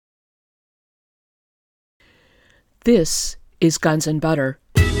This is Guns and Butter.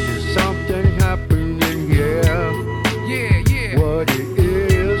 There's something happening here. Yeah, yeah. What it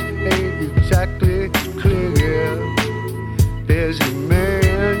is ain't exactly clear. There's a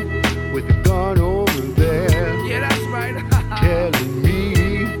man with a gun over there. Yeah, that's right. Telling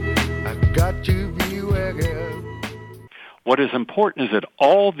me I got to beware. What is important is that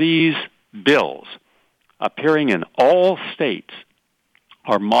all these bills appearing in all states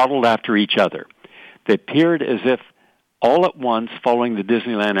are modeled after each other. They appeared as if all at once following the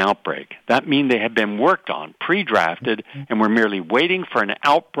Disneyland outbreak. That means they had been worked on, pre-drafted, and were merely waiting for an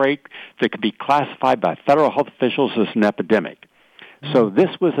outbreak that could be classified by federal health officials as an epidemic. So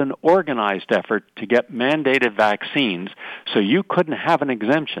this was an organized effort to get mandated vaccines, so you couldn't have an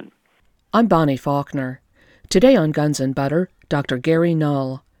exemption. I'm Bonnie Faulkner. Today on Guns and Butter, Dr. Gary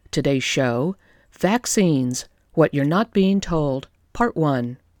Null. Today's show, Vaccines, What You're Not Being Told, Part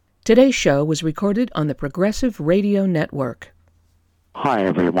 1. Today's show was recorded on the Progressive Radio Network. Hi,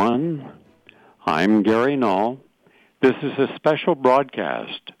 everyone. I'm Gary Null. This is a special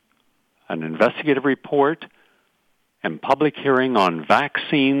broadcast, an investigative report, and public hearing on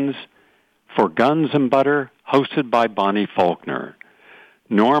vaccines for Guns and Butter, hosted by Bonnie Faulkner.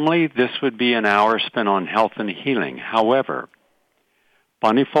 Normally, this would be an hour spent on health and healing. However,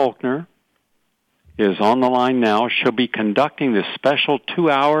 Bonnie Faulkner is on the line now. She'll be conducting this special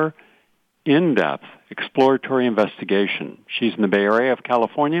 2-hour, in-depth exploratory investigation. She's in the Bay Area of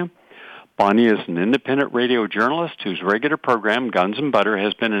California. Bonnie is an independent radio journalist whose regular program, Guns and Butter,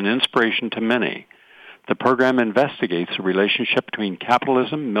 has been an inspiration to many. The program investigates the relationship between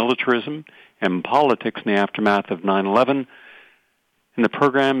capitalism, militarism, and politics in the aftermath of 9/11. And the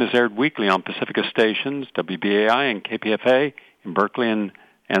program is aired weekly on Pacifica stations, WBAI and KPFA in Berkeley, and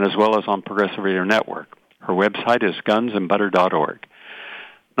as well as on Progressive Radio Network. Her website is gunsandbutter.org.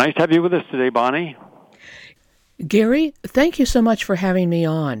 Nice to have you with us today, Bonnie. Gary, thank you so much for having me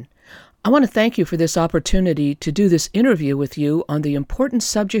on. I want to thank you for this opportunity to do this interview with you on the important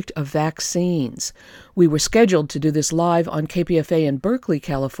subject of vaccines. We were scheduled to do this live on KPFA in Berkeley,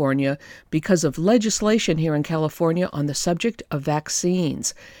 California, because of legislation here in California on the subject of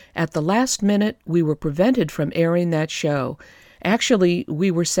vaccines. At the last minute, we were prevented from airing that show. Actually, we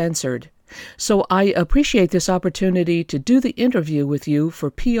were censored. So I appreciate this opportunity to do the interview with you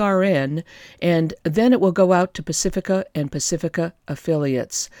for PRN, and then it will go out to Pacifica and Pacifica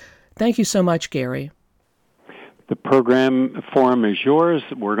affiliates. Thank you so much, Gary. The program forum is yours.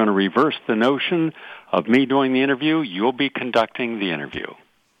 We're going to reverse the notion of me doing the interview. You'll be conducting the interview.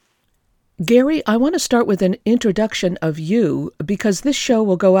 Gary, I want to start with an introduction of you, because this show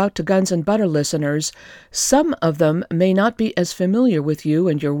will go out to Guns and Butter listeners. Some of them may not be as familiar with you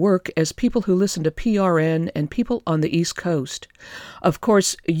and your work as people who listen to PRN and people on the East Coast. Of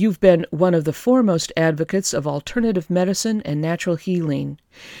course, you've been one of the foremost advocates of alternative medicine and natural healing.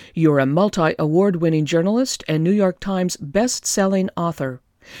 You're a multi-award-winning journalist and New York Times best-selling author.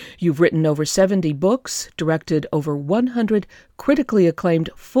 You've written over 70 books, directed over 100 critically acclaimed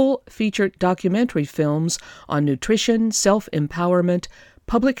full-feature documentary films on nutrition, self-empowerment,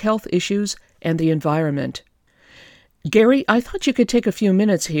 public health issues, and the environment. Gary, I thought you could take a few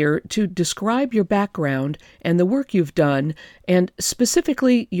minutes here to describe your background and the work you've done, and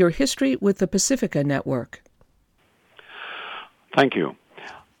specifically your history with the Pacifica Network. Thank you.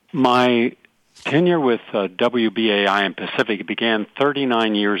 My tenure with WBAI and Pacific began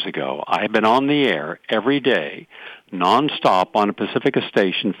 39 years ago. I have been on the air every day, nonstop on a Pacifica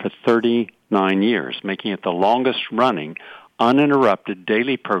station for 39 years, making it the longest-running, uninterrupted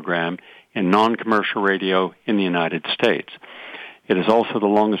daily program in non-commercial radio in the United States. It is also the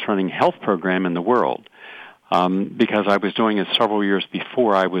longest-running health program in the world, because I was doing it several years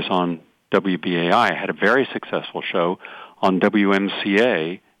before I was on WBAI. I had a very successful show on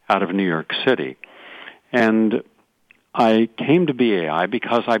WMCA out of New York City. And I came to BAI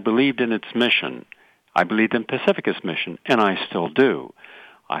because I believed in its mission. I believed in Pacifica's mission, and I still do.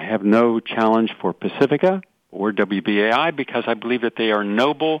 I have no challenge for Pacifica or WBAI because I believe that they are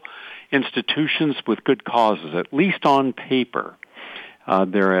noble institutions with good causes, at least on paper.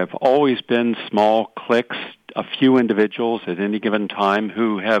 There have always been small cliques, a few individuals at any given time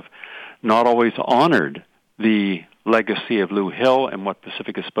who have not always honored the legacy of Lou Hill and what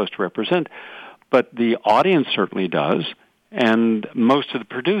Pacific is supposed to represent, but the audience certainly does, and most of the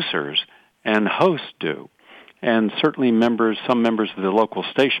producers and hosts do, and certainly some members of the local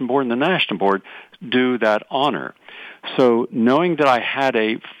station board and the national board do that honor. So knowing that I had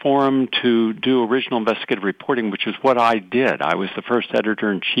a forum to do original investigative reporting, which is what I did, I was the first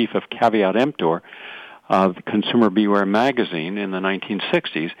editor-in-chief of Caveat Emptor, of Consumer Beware magazine in the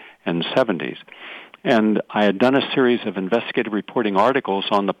 1960s and 70s. And I had done a series of investigative reporting articles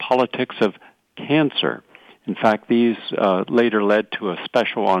on the politics of cancer. In fact, these later led to a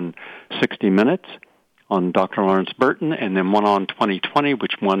special on 60 Minutes on Dr. Lawrence Burton, and then one on 2020,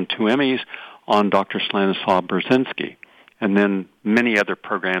 which won 2 Emmys, on Dr. Stanislaw Brzezinski. And then many other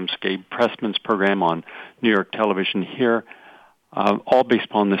programs, Gabe Pressman's program on New York television here, all based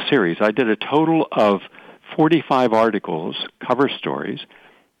upon this series. I did a total of 45 articles, cover stories,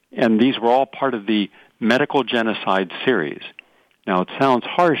 and these were all part of the medical genocide series. Now, it sounds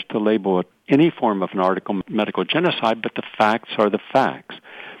harsh to label any form of an article medical genocide, but the facts are the facts.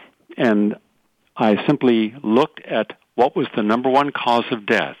 And I simply looked at what was the number one cause of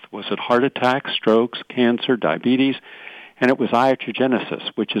death. Was it heart attacks, strokes, cancer, diabetes? And it was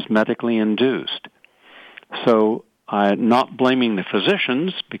iatrogenesis, which is medically induced. So I'm not blaming the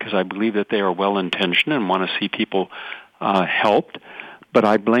physicians because I believe that they are well-intentioned and want to see people helped, but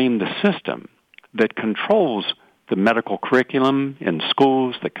I blame the system that controls the medical curriculum in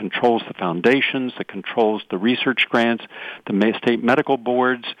schools, that controls the foundations, that controls the research grants, the state medical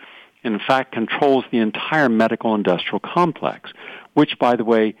boards, in fact controls the entire medical industrial complex, which, by the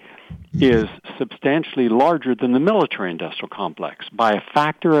way, is substantially larger than the military industrial complex by a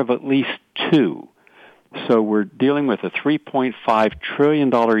factor of at least 2. So we're dealing with a $3.5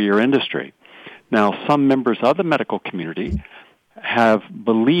 trillion a year industry. Now, some members of the medical community have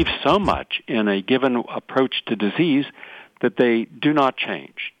believed so much in a given approach to disease that they do not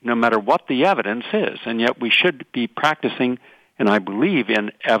change, no matter what the evidence is. And yet we should be practicing, and I believe,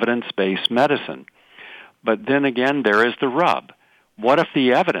 in evidence-based medicine. But then again, there is the rub. What if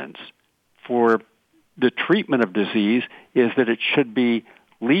the evidence for the treatment of disease is that it should be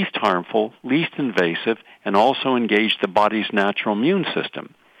least harmful, least invasive, and also engage the body's natural immune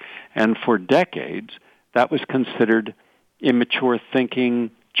system? And for decades, that was considered immature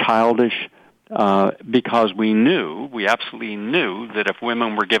thinking, childish, because we absolutely knew that if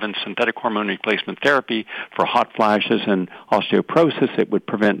women were given synthetic hormone replacement therapy for hot flashes and osteoporosis, it would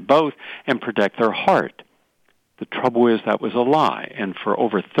prevent both and protect their heart. The trouble is that was a lie. And for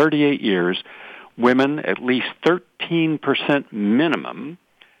over 38 years, women, at least 13% minimum,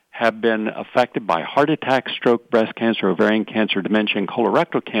 have been affected by heart attack, stroke, breast cancer, ovarian cancer, dementia, and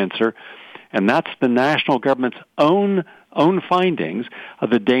colorectal cancer. And that's the national government's own findings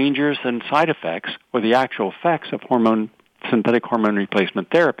of the dangers and side effects, or the actual effects of synthetic hormone replacement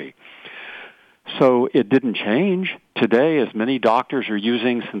therapy. So it didn't change. Today, as many doctors are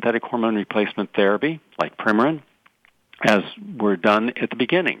using synthetic hormone replacement therapy, like Premarin, as were done at the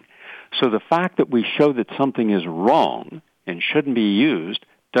beginning. So the fact that we show that something is wrong and shouldn't be used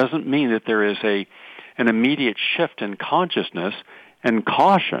doesn't mean that there is an immediate shift in consciousness and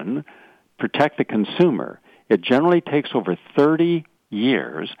caution. Protect the consumer. It generally takes over 30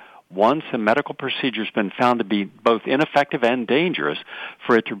 years once a medical procedure has been found to be both ineffective and dangerous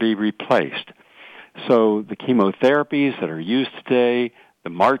for it to be replaced. So the chemotherapies that are used today, the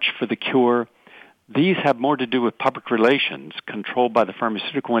March for the Cure, these have more to do with public relations controlled by the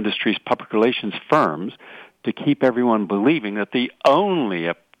pharmaceutical industry's public relations firms to keep everyone believing that the only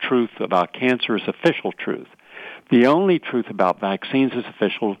truth about cancer is official truth. The only truth about vaccines is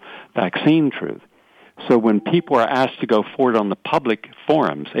official vaccine truth. So when people are asked to go forward on the public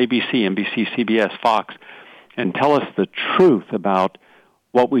forums, ABC, NBC, CBS, Fox, and tell us the truth about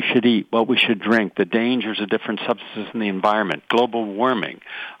what we should eat, what we should drink, the dangers of different substances in the environment, global warming,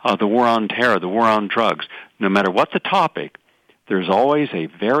 the war on terror, the war on drugs, no matter what the topic, there's always a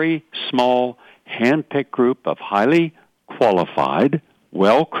very small, hand-picked group of highly qualified,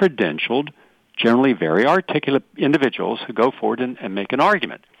 well-credentialed, generally very articulate individuals who go forward and make an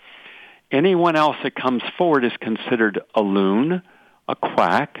argument. Anyone else that comes forward is considered a loon, a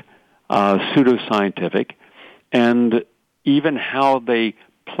quack, pseudoscientific, and even how they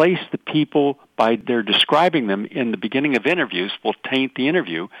place the people by their describing them in the beginning of interviews will taint the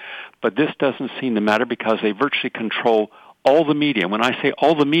interview, but this doesn't seem to matter because they virtually control all the media. When I say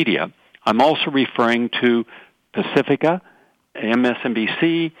all the media, I'm also referring to Pacifica,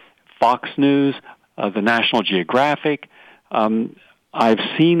 MSNBC, Fox News, the National Geographic. I've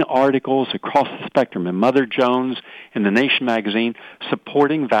seen articles across the spectrum in Mother Jones, in The Nation magazine,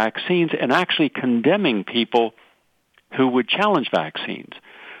 supporting vaccines and actually condemning people who would challenge vaccines.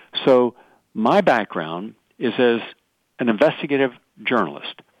 So my background is as an investigative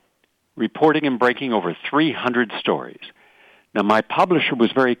journalist, reporting and breaking over 300 stories. Now, my publisher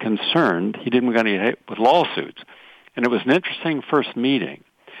was very concerned. He didn't want to get hit with lawsuits. And it was an interesting first meeting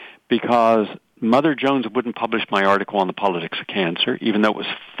because Mother Jones wouldn't publish my article on the politics of cancer, even though it was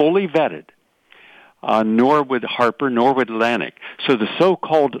fully vetted. nor would Harper, nor would Atlantic. So the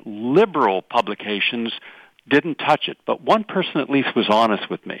so-called liberal publications didn't touch it. But one person at least was honest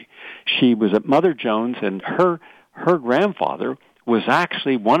with me. She was at Mother Jones, and her grandfather was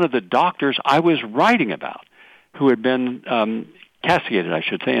actually one of the doctors I was writing about, who had been castigated, I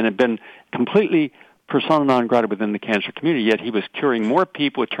should say, and had been completely persona non grata within the cancer community, yet he was curing more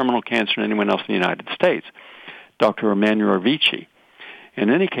people with terminal cancer than anyone else in the United States, Dr. Emmanuel Vici. In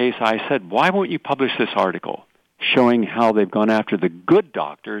any case, I said, why won't you publish this article showing how they've gone after the good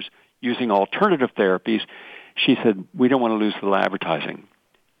doctors using alternative therapies? She said, we don't want to lose the advertising.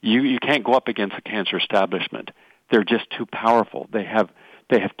 You can't go up against the cancer establishment. They're just too powerful. They have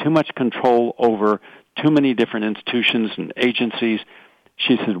too much control over too many different institutions and agencies.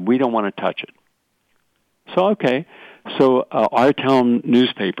 She said, we don't want to touch it. So, okay. So our town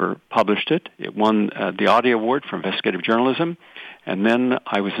newspaper published it. It won the Audie Award for Investigative Journalism. And then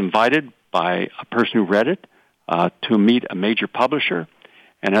I was invited by a person who read it to meet a major publisher.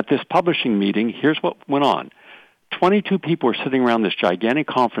 And at this publishing meeting, here's what went on. 22 people were sitting around this gigantic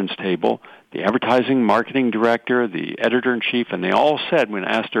conference table, the advertising marketing director, the editor-in-chief, and they all said, when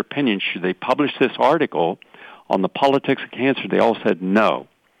asked their opinion, should they publish this article on the politics of cancer, they all said no.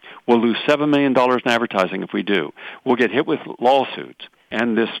 We'll lose $7 million in advertising if we do. We'll get hit with lawsuits.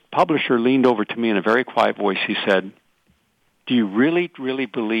 And this publisher leaned over to me in a very quiet voice. He said, do you really, really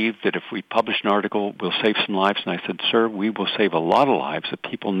believe that if we publish an article, we'll save some lives? And I said, sir, we will save a lot of lives if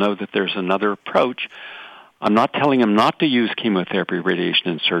people know that there's another approach. I'm not telling them not to use chemotherapy, radiation,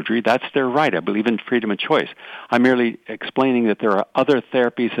 and surgery. That's their right. I believe in freedom of choice. I'm merely explaining that there are other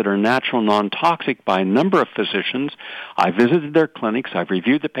therapies that are natural, non-toxic by a number of physicians. I visited their clinics. I've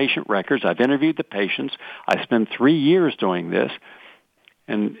reviewed the patient records. I've interviewed the patients. I spent 3 years doing this.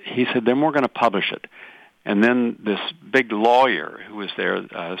 And he said, then we're going to publish it. And then this big lawyer who was there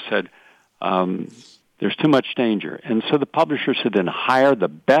said, there's too much danger. And so the publisher said, then hire the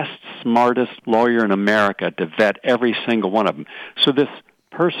best, smartest lawyer in America to vet every single one of them. So this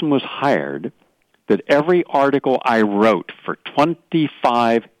person was hired that every article I wrote for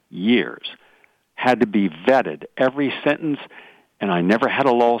 25 years had to be vetted, every sentence, and I never had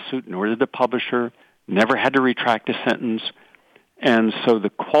a lawsuit, nor did the publisher, never had to retract a sentence. And so the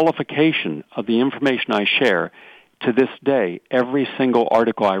qualification of the information I share, to this day, every single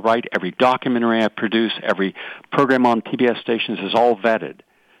article I write, every documentary I produce, every program on PBS stations is all vetted.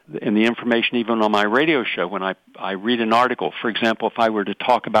 And the information even on my radio show, when I read an article, for example, if I were to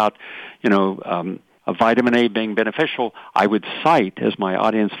talk about, a vitamin A being beneficial, I would cite, as my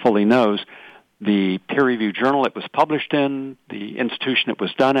audience fully knows, the peer-reviewed journal it was published in, the institution it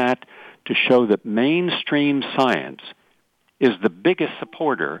was done at, to show that mainstream science is the biggest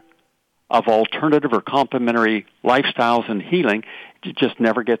supporter of alternative or complementary lifestyles and healing. It just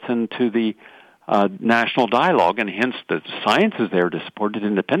never gets into the national dialogue, and hence the science is there to support it,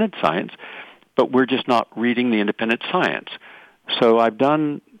 independent science, but we're just not reading the independent science. So I've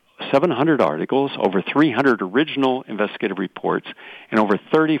done 700 articles, over 300 original investigative reports, and over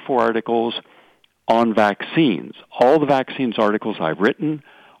 34 articles on vaccines. All the vaccines articles I've written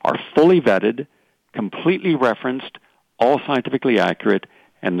are fully vetted, completely referenced, all scientifically accurate,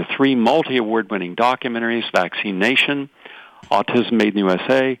 and the 3 multi-award-winning documentaries, Vaccine Nation, Autism Made in the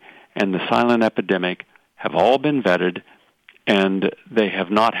USA, and The Silent Epidemic, have all been vetted, and they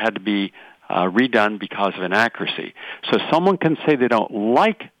have not had to be redone because of inaccuracy. So someone can say they don't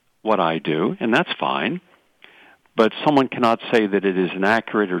like what I do, and that's fine, but someone cannot say that it is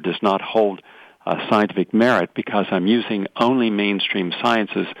inaccurate or does not hold scientific merit because I'm using only mainstream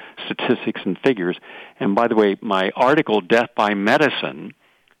sciences, statistics, and figures. And by the way, my article, Death by Medicine,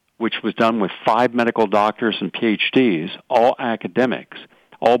 which was done with 5 medical doctors and PhDs, all academics,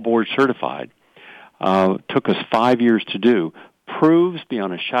 all board certified, took us 5 years to do, proves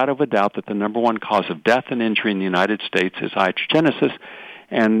beyond a shadow of a doubt that the number one cause of death and injury in the United States is iatrogenesis,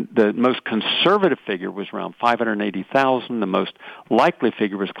 and the most conservative figure was around 580,000. The most likely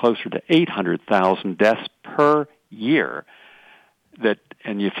figure was closer to 800,000 deaths per year.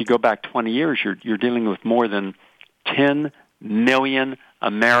 And if you go back 20 years, you're dealing with more than 10 million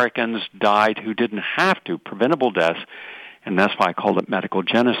Americans died who didn't have to, preventable deaths, and that's why I called it medical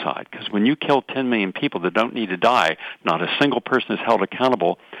genocide, because when you kill 10 million people that don't need to die, not a single person is held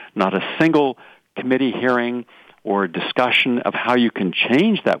accountable, not a single committee hearing or discussion of how you can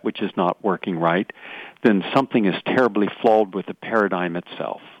change that which is not working right, then something is terribly flawed with the paradigm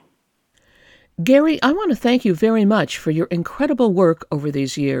itself. Gary, I want to thank you very much for your incredible work over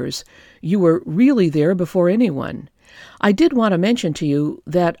these years. You were really there before anyone. I did want to mention to you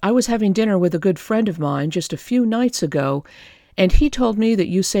that I was having dinner with a good friend of mine just a few nights ago, and he told me that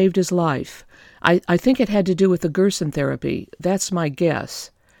you saved his life. I think it had to do with the Gerson therapy. That's my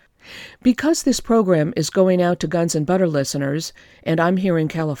guess. Because this program is going out to Guns and Butter listeners, and I'm here in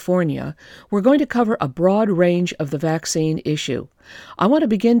California, we're going to cover a broad range of the vaccine issue. I want to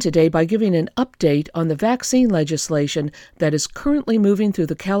begin today by giving an update on the vaccine legislation that is currently moving through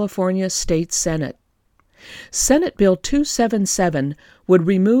the California State Senate. Senate Bill 277 would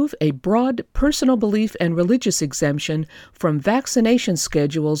remove a broad personal belief and religious exemption from vaccination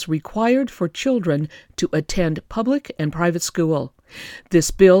schedules required for children to attend public and private school.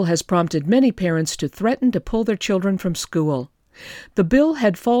 This bill has prompted many parents to threaten to pull their children from school. The bill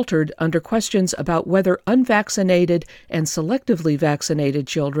had faltered under questions about whether unvaccinated and selectively vaccinated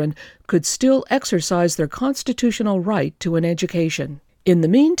children could still exercise their constitutional right to an education. In the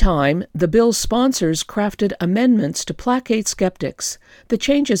meantime, the bill's sponsors crafted amendments to placate skeptics. The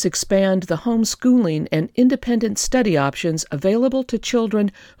changes expand the homeschooling and independent study options available to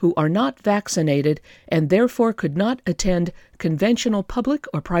children who are not vaccinated and therefore could not attend conventional public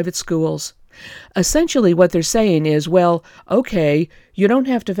or private schools. Essentially, what they're saying is, well, okay, you don't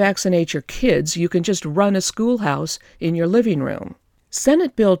have to vaccinate your kids, you can just run a schoolhouse in your living room.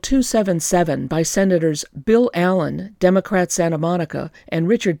 Senate Bill 277 by Senators Bill Allen, Democrat Santa Monica, and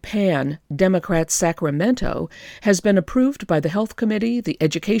Richard Pan, Democrat Sacramento, has been approved by the Health Committee, the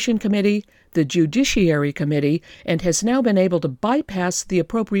Education Committee, the Judiciary Committee, and has now been able to bypass the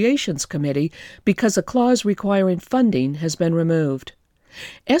Appropriations Committee because a clause requiring funding has been removed.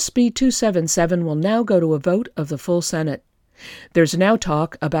 SB 277 will now go to a vote of the full Senate. There's now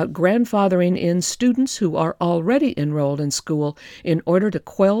talk about grandfathering in students who are already enrolled in school in order to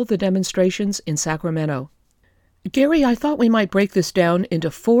quell the demonstrations in Sacramento. Gary, I thought we might break this down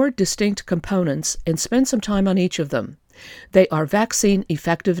into 4 distinct components and spend some time on each of them. They are vaccine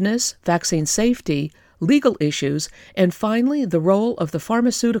effectiveness, vaccine safety, legal issues, and finally the role of the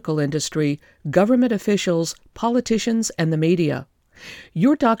pharmaceutical industry, government officials, politicians, and the media.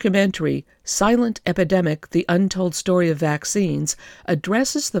 Your documentary, Silent Epidemic, The Untold Story of Vaccines,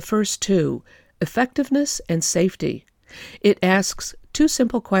 addresses the first 2, effectiveness and safety. It asks 2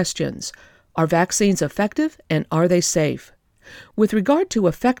 simple questions. Are vaccines effective and are they safe? With regard to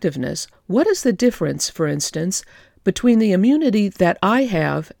effectiveness, what is the difference, for instance, between the immunity that I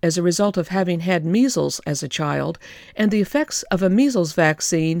have as a result of having had measles as a child and the effects of a measles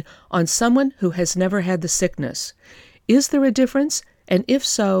vaccine on someone who has never had the sickness? Is there a difference? And if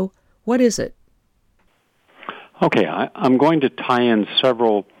so, what is it? Okay, I'm going to tie in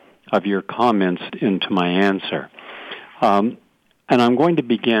several of your comments into my answer. And I'm going to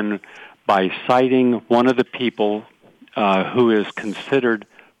begin by citing one of the people who is considered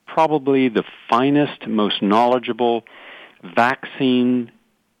probably the finest, most knowledgeable vaccine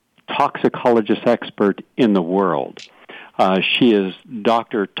toxicologist expert in the world. She is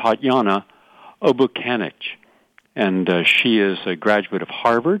Dr. Tatiana Obukanich. And she is a graduate of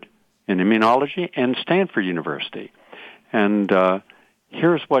Harvard in immunology and Stanford University. And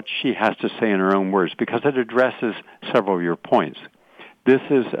here's what she has to say in her own words, because it addresses several of your points. This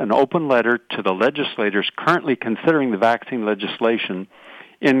is an open letter to the legislators currently considering the vaccine legislation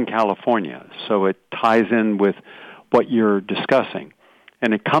in California. So it ties in with what you're discussing.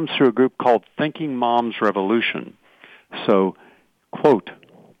 And it comes through a group called Thinking Moms Revolution. So, quote,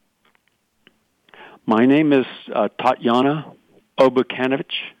 "My name is Tatiana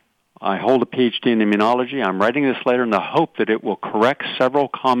Obukanich. I hold a PhD in immunology. I'm writing this letter in the hope that it will correct several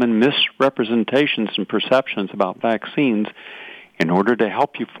common misrepresentations and perceptions about vaccines in order to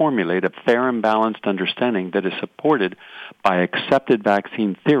help you formulate a fair and balanced understanding that is supported by accepted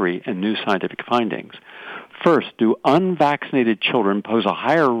vaccine theory and new scientific findings. First, do unvaccinated children pose a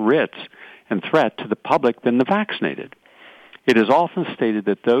higher risk and threat to the public than the vaccinated? It is often stated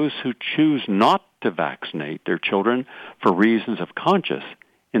that those who choose not to vaccinate their children for reasons of conscience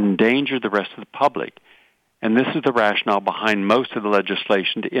endanger the rest of the public. And this is the rationale behind most of the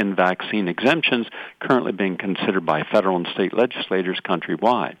legislation to end vaccine exemptions currently being considered by federal and state legislators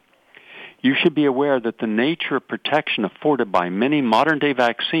countrywide. You should be aware that the nature of protection afforded by many modern-day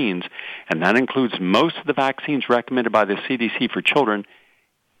vaccines, and that includes most of the vaccines recommended by the CDC for children,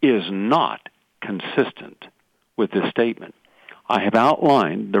 is not consistent with this statement. I have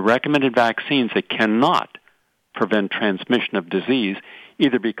outlined the recommended vaccines that cannot prevent transmission of disease,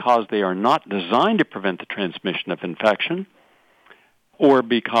 either because they are not designed to prevent the transmission of infection or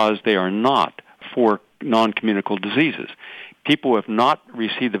because they are not for non-communicable diseases. People who have not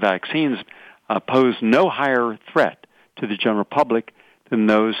received the vaccines pose no higher threat to the general public than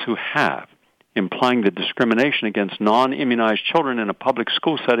those who have, implying that discrimination against non-immunized children in a public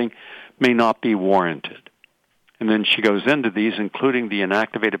school setting may not be warranted. And then she goes into these, including the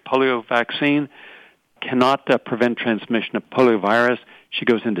inactivated polio vaccine, cannot prevent transmission of poliovirus. She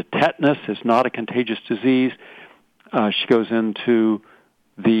goes into tetanus, is not a contagious disease. She goes into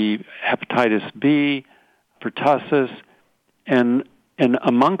the hepatitis B, pertussis, and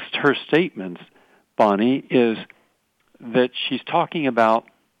amongst her statements, Bonnie, is that she's talking about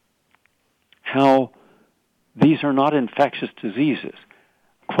how these are not infectious diseases.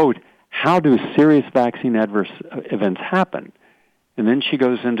 Quote, how do serious vaccine adverse events happen? And then she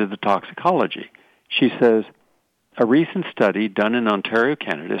goes into the toxicology. She says, a recent study done in Ontario,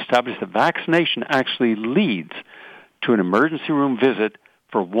 Canada, established that vaccination actually leads to an emergency room visit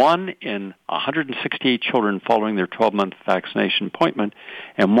for 1 in 168 children following their 12-month vaccination appointment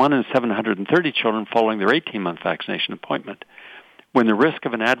and 1 in 730 children following their 18-month vaccination appointment. When the risk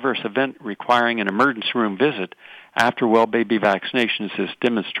of an adverse event requiring an emergency room visit after well baby vaccinations is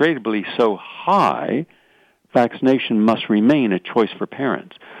demonstrably so high, vaccination must remain a choice for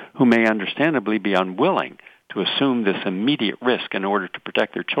parents who may understandably be unwilling to assume this immediate risk in order to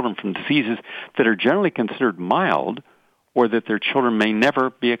protect their children from diseases that are generally considered mild or that their children may never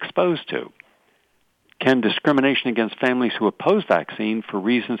be exposed to. Can discrimination against families who oppose vaccine for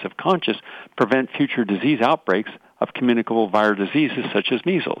reasons of conscience prevent future disease outbreaks of communicable viral diseases such as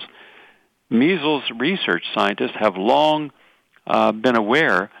measles? Measles research scientists have long been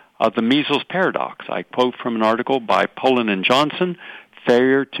aware of the measles paradox. I quote from an article by Poland and Johnson,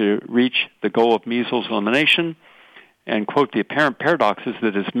 Failure to Reach the Goal of Measles Elimination, and quote, the apparent paradox is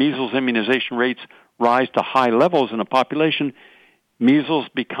that as measles immunization rates rise to high levels in a population, measles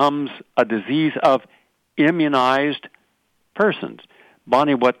becomes a disease of immunized persons.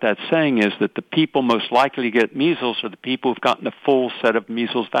 Bonnie, what that's saying is that the people most likely to get measles are the people who've gotten the full set of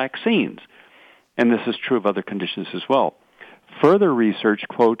measles vaccines. And this is true of other conditions as well. Further research,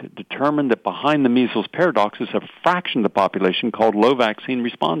 quote, determined that behind the measles paradox is a fraction of the population called low vaccine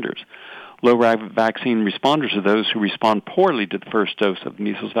responders. Low vaccine responders are those who respond poorly to the first dose of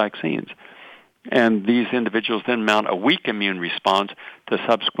measles vaccines. And these individuals then mount a weak immune response to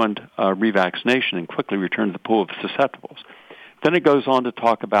subsequent revaccination and quickly return to the pool of susceptibles. Then it goes on to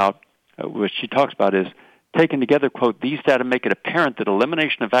talk about, what she talks about is, taken together, quote, these data make it apparent that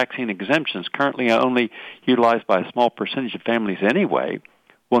elimination of vaccine exemptions, currently only utilized by a small percentage of families anyway,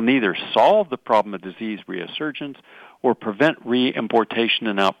 will neither solve the problem of disease resurgence or prevent re-importation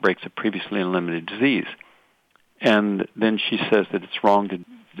and outbreaks of previously eliminated disease. And then she says that it's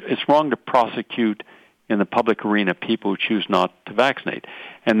wrong to prosecute in the public arena people who choose not to vaccinate.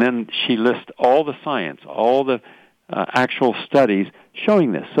 And then she lists all the science, all the actual studies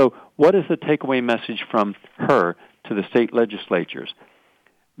showing this. So what is the takeaway message from her to the state legislatures?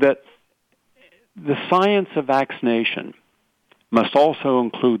 That the science of vaccination must also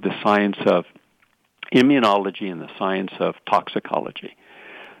include the science of immunology and the science of toxicology.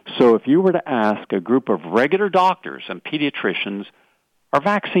 So if you were to ask a group of regular doctors and pediatricians, are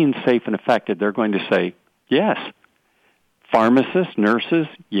vaccines safe and effective, they're going to say, yes. Pharmacists, nurses,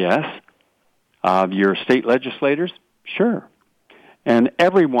 yes. Your state legislators, sure. And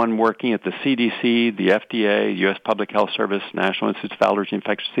everyone working at the CDC, the FDA, U.S. Public Health Service, National Institute of Allergy and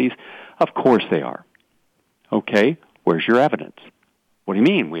Infectious Disease, of course they are. Okay, where's your evidence? What do you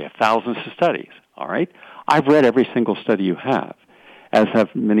mean? We have thousands of studies, all right? I've read every single study you have, as have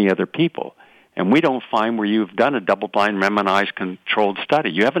many other people. And we don't find where you've done a double-blind, randomized, controlled study.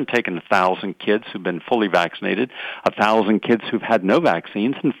 You haven't taken 1,000 kids who've been fully vaccinated, 1,000 kids who've had no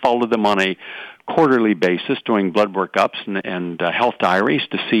vaccines, and followed them on a quarterly basis doing blood workups and health diaries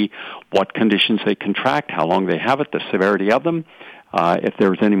to see what conditions they contract, how long they have it, the severity of them, if there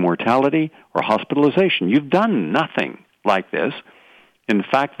was any mortality or hospitalization. You've done nothing like this. In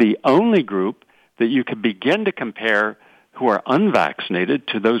fact, the only group that you could begin to compare who are unvaccinated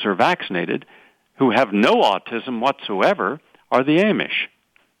to those who are vaccinated, who have no autism whatsoever, are the Amish.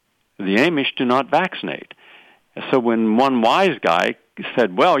 The Amish do not vaccinate. So when one wise guy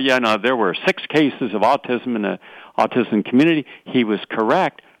said, well, yeah, no, there were 6 cases of autism in the autism community, he was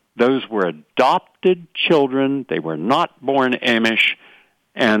correct. Those were adopted children. They were not born Amish,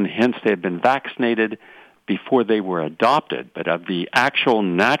 and hence they had been vaccinated before they were adopted. But of the actual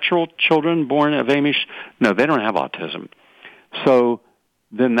natural children born of Amish, no, they don't have autism. So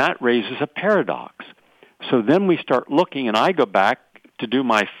then that raises a paradox. So then we start looking, and I go back to do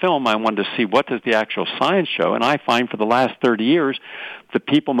my film. I wanted to see what does the actual science show, and I find for the last 30 years, the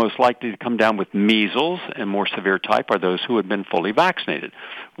people most likely to come down with measles and more severe type are those who had been fully vaccinated.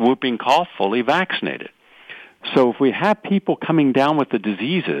 Whooping cough, fully vaccinated. So if we have people coming down with the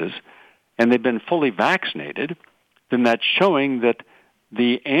diseases and they've been fully vaccinated, then that's showing that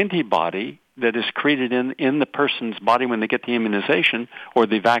the antibody that is created in the person's body when they get the immunization or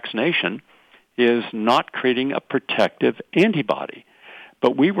the vaccination is not creating a protective antibody.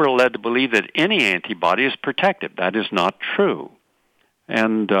 But we were led to believe that any antibody is protective. That is not true.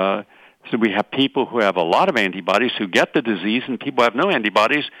 And so we have people who have a lot of antibodies who get the disease and people who have no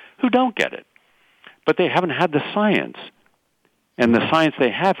antibodies who don't get it. But they haven't had the science. And the science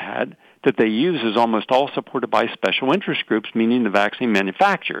they have had that they use is almost all supported by special interest groups, meaning the vaccine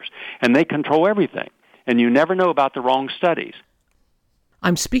manufacturers. And they control everything. And you never know about the wrong studies.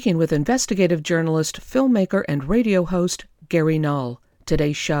 I'm speaking with investigative journalist, filmmaker, and radio host Gary Null.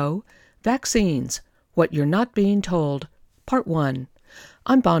 Today's show, Vaccines, What You're Not Being Told, Part 1.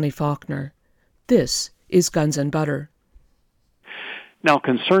 I'm Bonnie Faulkner. This is Guns and Butter. Now,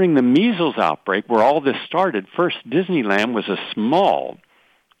 concerning the measles outbreak, where all this started, first Disneyland was a small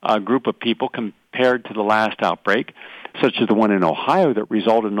group of people compared to the last outbreak, such as the one in Ohio that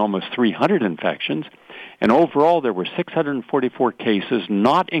resulted in almost 300 infections. And overall, there were 644 cases,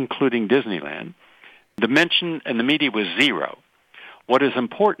 not including Disneyland. The mention in the media was zero. What is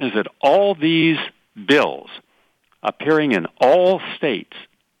important is that all these bills appearing in all states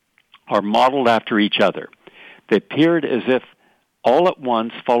are modeled after each other. They appeared as if all at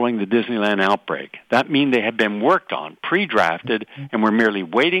once following the Disneyland outbreak. That means they had been worked on, pre-drafted, and were merely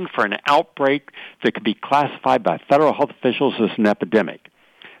waiting for an outbreak that could be classified by federal health officials as an epidemic.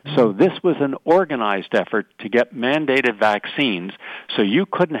 So this was an organized effort to get mandated vaccines, so you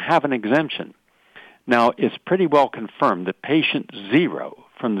couldn't have an exemption. Now, it's pretty well confirmed that patient 0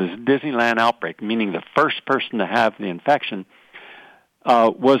 from the Disneyland outbreak, meaning the first person to have the infection,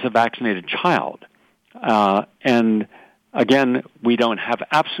 was a vaccinated child. And again, we don't have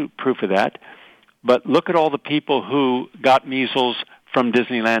absolute proof of that, but look at all the people who got measles from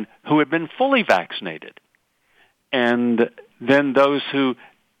Disneyland who had been fully vaccinated. And then those who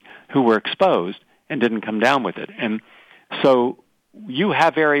were exposed and didn't come down with it. And so you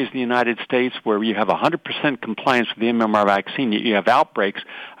have areas in the United States where you have 100% compliance with the MMR vaccine, yet you have outbreaks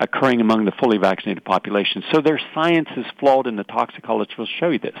occurring among the fully vaccinated population. So their science is flawed, and the toxicologists will show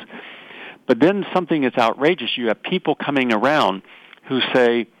you this. But then something that's outrageous, you have people coming around who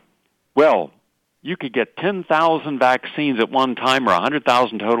say, well, you could get 10,000 vaccines at one time or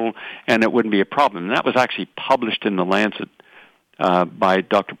 100,000 total, and it wouldn't be a problem. And that was actually published in The Lancet by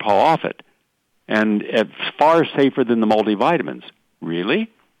Dr. Paul Offit. And it's far safer than the multivitamins. Really?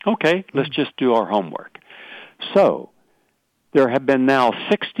 Okay, let's just do our homework. So there have been now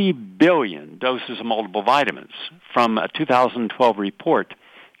 60 billion doses of multiple vitamins from a 2012 report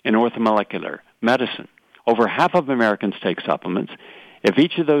in Orthomolecular Medicine. Over half of Americans take supplements. If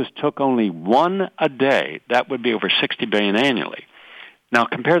each of those took only one a day, that would be over 60 billion annually. Now,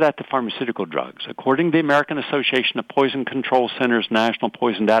 compare that to pharmaceutical drugs. According to the American Association of Poison Control Centers National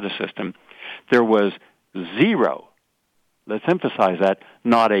Poison Data System, there was zero, let's emphasize that,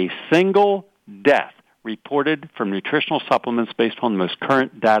 not a single death reported from nutritional supplements based on the most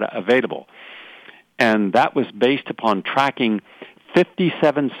current data available. And that was based upon tracking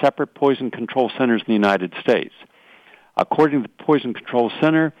 57 separate poison control centers in the United States. According to the Poison Control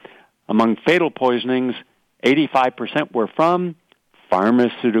Center, among fatal poisonings, 85% were from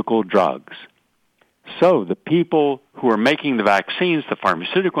pharmaceutical drugs. So the people who are making the vaccines, the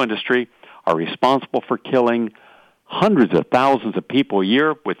pharmaceutical industry, are responsible for killing hundreds of thousands of people a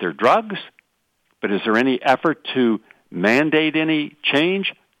year with their drugs. But is there any effort to mandate any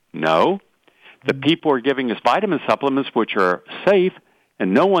change? No. The people who are giving us vitamin supplements, which are safe,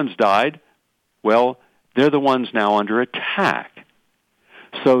 and no one's died, well, they're the ones now under attack.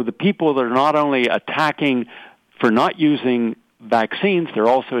 So the people that are not only attacking for not using vaccines, they're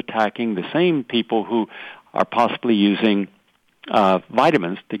also attacking the same people who are possibly using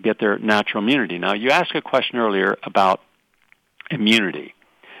vitamins to get their natural immunity. Now, you asked a question earlier about immunity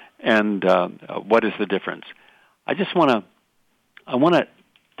and what is the difference. I want to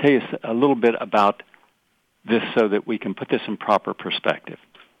tell you a little bit about this so that we can put this in proper perspective.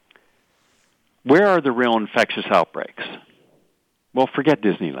 Where are the real infectious outbreaks? Well, forget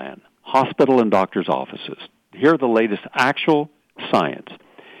Disneyland. Hospital and doctor's offices. Here are the latest actual science.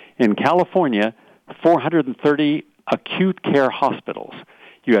 In California, 430 acute care hospitals.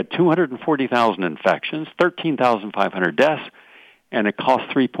 You had 240,000 infections, 13,500 deaths, and it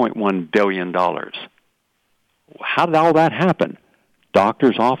cost $3.1 billion. How did all that happen?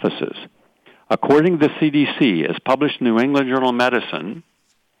 Doctors' offices. According to the CDC, as published in New England Journal of Medicine,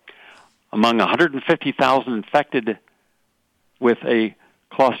 among 150,000 infected with a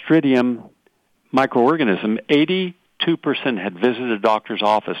Clostridium microorganism, 82% had visited a doctor's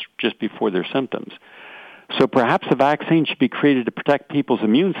office just before their symptoms. So perhaps a vaccine should be created to protect people's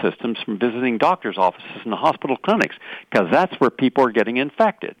immune systems from visiting doctors' offices and hospital clinics, because that's where people are getting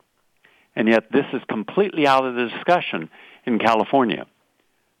infected. And yet this is completely out of the discussion in California.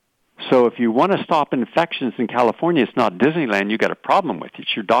 So if you want to stop infections in California, it's not Disneyland you've got a problem with.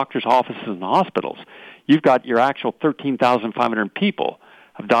 It's your doctor's offices and hospitals. You've got your actual 13,500 people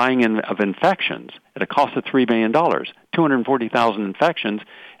dying of infections at a cost of $3 billion, 240,000 infections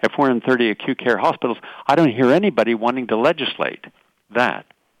at 430 acute care hospitals. I don't hear anybody wanting to legislate that.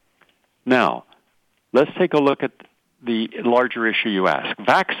 Now, let's take a look at the larger issue you ask.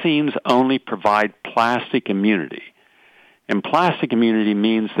 Vaccines only provide plastic immunity. And plastic immunity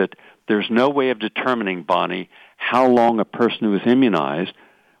means that there's no way of determining, Bonnie, how long a person who is immunized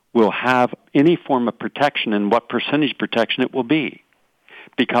will have any form of protection and what percentage protection it will be.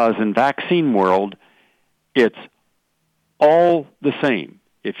 Because in vaccine world, it's all the same.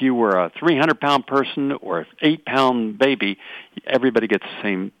 If you were a 300-pound person or an 8-pound baby, everybody gets the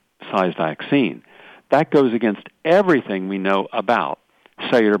same size vaccine. That goes against everything we know about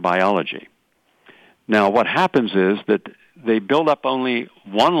cellular biology. Now, what happens is that they build up only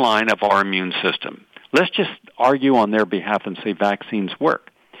one line of our immune system. Let's just argue on their behalf and say vaccines work.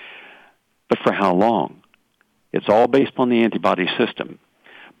 But for how long? It's all based on the antibody system.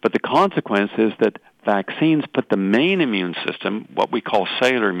 But the consequence is that vaccines put the main immune system, what we call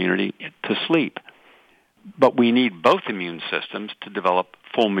cellular immunity, to sleep. But we need both immune systems to develop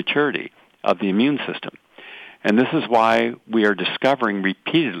full maturity of the immune system. And this is why we are discovering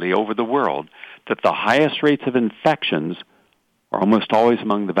repeatedly over the world that the highest rates of infections are almost always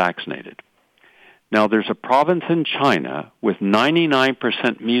among the vaccinated. Now, there's a province in China with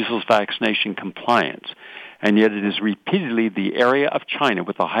 99% measles vaccination compliance, and yet it is repeatedly the area of China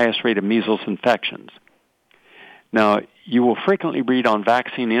with the highest rate of measles infections. Now, you will frequently read on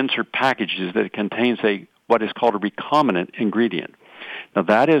vaccine insert packages that it contains what is called a recombinant ingredient. Now,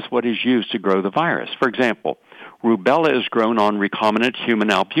 that is what is used to grow the virus. For example, rubella is grown on recombinant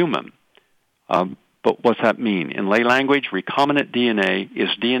human albumin. But what's that mean? In lay language, recombinant DNA is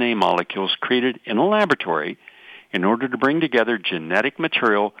DNA molecules created in a laboratory in order to bring together genetic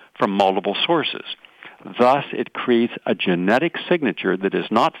material from multiple sources. Thus, it creates a genetic signature that is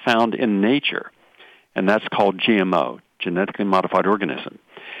not found in nature, and that's called GMO, genetically modified organism.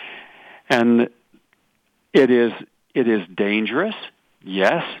 And it is dangerous,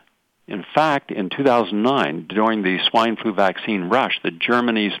 yes. In fact, in 2009, during the swine flu vaccine rush,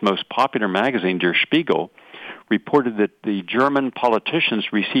 Germany's most popular magazine, Der Spiegel, reported that the German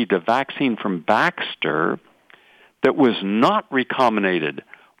politicians received a vaccine from Baxter that was not recombinated,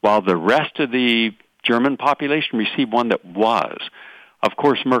 while the rest of the German population received one that was. Of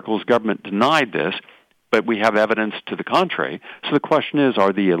course, Merkel's government denied this, but we have evidence to the contrary. So the question is,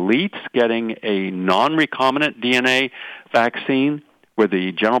 are the elites getting a non-recombinant DNA vaccine where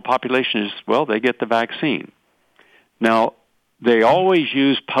the general population is, well, they get the vaccine? Now, they always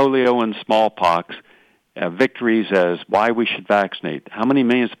use polio and smallpox victories as why we should vaccinate. How many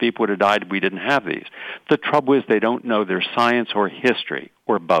millions of people would have died if we didn't have these? The trouble is they don't know their science or history,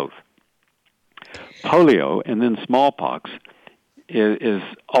 or both. Polio and then smallpox is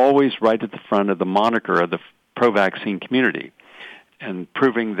always right at the front of the moniker of the pro-vaccine community and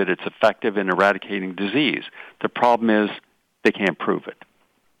proving that it's effective in eradicating disease. The problem is they can't prove it.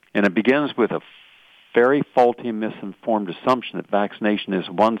 And it begins with a very faulty and misinformed assumption that vaccination is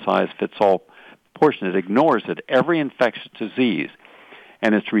one-size-fits-all portion. It ignores that every infectious disease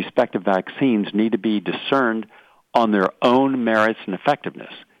and its respective vaccines need to be discerned on their own merits and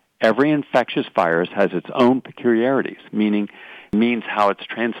effectiveness. Every infectious virus has its own peculiarities, means how it's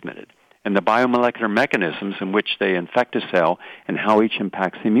transmitted, and the biomolecular mechanisms in which they infect a cell and how each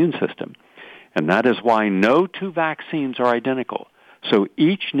impacts the immune system. And that is why no two vaccines are identical. So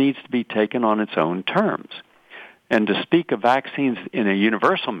each needs to be taken on its own terms. And to speak of vaccines in a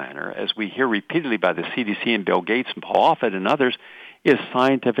universal manner, as we hear repeatedly by the CDC and Bill Gates and Paul Offit and others, is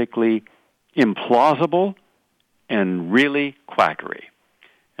scientifically implausible and really quackery.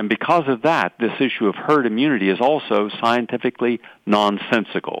 And because of that, this issue of herd immunity is also scientifically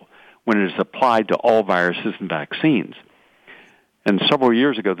nonsensical when it is applied to all viruses and vaccines. And several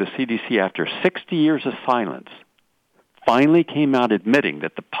years ago, the CDC, after 60 years of silence, finally came out admitting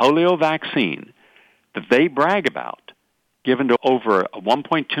that the polio vaccine that they brag about, given to over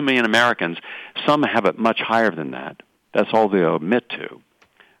 1.2 million Americans, some have it much higher than that. That's all they'll admit to.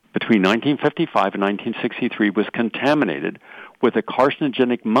 Between 1955 and 1963 was contaminated with a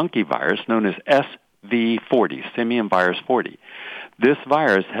carcinogenic monkey virus known as SV40, simian virus 40. This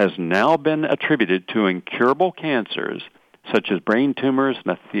virus has now been attributed to incurable cancers such as brain tumors,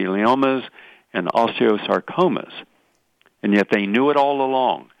 metheliomas, and osteosarcomas. And yet they knew it all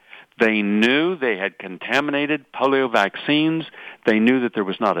along. They knew they had contaminated polio vaccines. They knew that there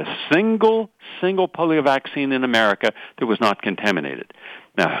was not a single polio vaccine in America that was not contaminated.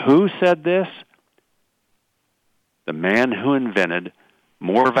 Now, who said this? The man who invented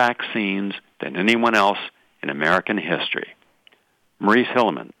more vaccines than anyone else in American history, Maurice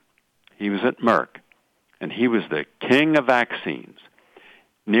Hilleman. He was at Merck, and he was the king of vaccines.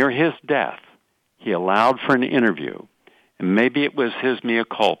 Near his death, he allowed for an interview, and maybe it was his mea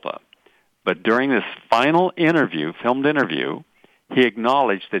culpa, but during this final interview, filmed interview, he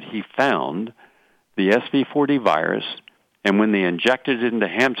acknowledged that he found the SV40 virus, and when they injected it into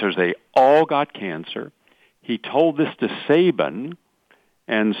hamsters, they all got cancer. He told this to Sabin,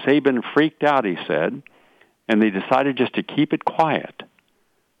 and Sabin freaked out, he said, and they decided just to keep it quiet.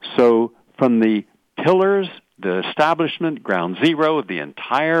 So from the pillars, the establishment, ground zero of the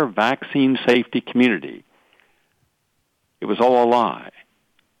entire vaccine safety community, it was all a lie.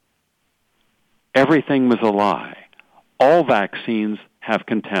 Everything was a lie. All vaccines have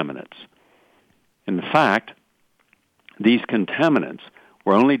contaminants. In fact, these contaminants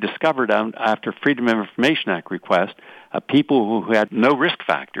were only discovered after Freedom of Information Act request. People who had no risk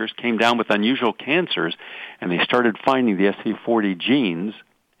factors came down with unusual cancers, and they started finding the SV40 genes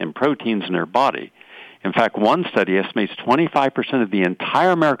and proteins in their body. In fact, one study estimates 25% of the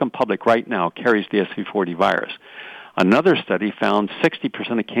entire American public right now carries the SV40 virus. Another study found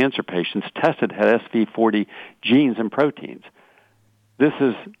 60% of cancer patients tested had SV40 genes and proteins. This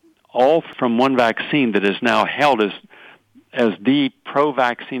is all from one vaccine that is now held as the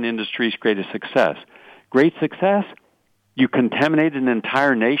pro-vaccine industry's greatest success. Great success? You contaminate an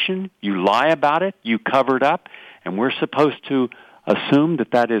entire nation, you lie about it, you cover it up, and we're supposed to assume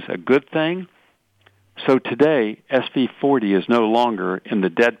that that is a good thing? So today, SV40 is no longer in the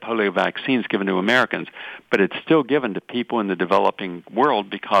dead polio vaccines given to Americans, but it's still given to people in the developing world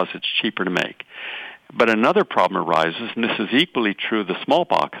because it's cheaper to make. But another problem arises, and this is equally true of the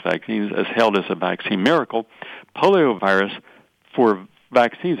smallpox vaccines as hailed as a vaccine miracle. Poliovirus for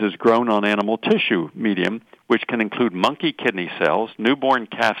vaccines is grown on animal tissue medium, which can include monkey kidney cells, newborn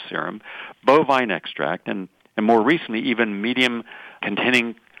calf serum, bovine extract, and more recently even medium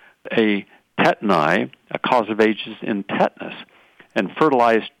containing a tetani, a cause of ages in tetanus, and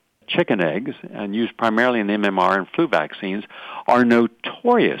fertilized chicken eggs, and used primarily in MMR and flu vaccines, are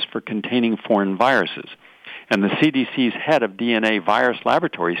notorious for containing foreign viruses. And the CDC's head of DNA virus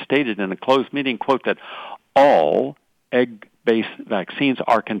laboratory stated in a closed meeting, quote, that all egg-based vaccines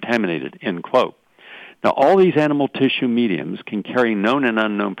are contaminated, end quote. Now, all these animal tissue mediums can carry known and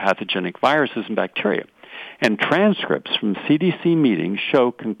unknown pathogenic viruses and bacteria. And transcripts from CDC meetings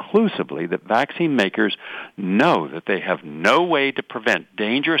show conclusively that vaccine makers know that they have no way to prevent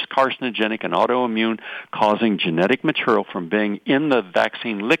dangerous carcinogenic and autoimmune-causing genetic material from being in the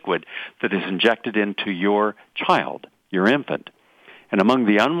vaccine liquid that is injected into your child, your infant. And among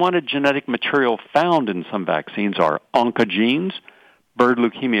the unwanted genetic material found in some vaccines are oncogenes, bird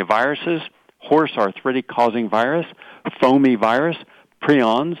leukemia viruses, horse arthritic-causing virus, foamy virus,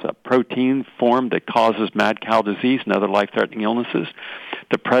 prions, a protein form that causes mad cow disease and other life-threatening illnesses,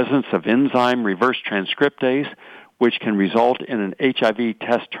 the presence of enzyme reverse transcriptase, which can result in an HIV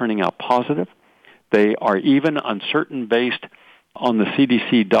test turning out positive. They are even uncertain based on the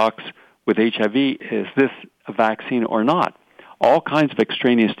CDC docs with HIV, is this a vaccine or not? All kinds of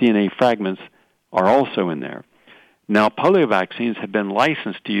extraneous DNA fragments are also in there. Now, polio vaccines have been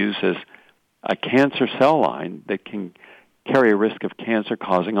licensed to use as a cancer cell line that can carry a risk of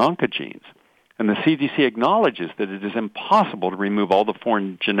cancer-causing oncogenes. And the CDC acknowledges that it is impossible to remove all the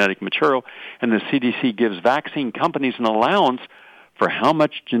foreign genetic material, and the CDC gives vaccine companies an allowance for how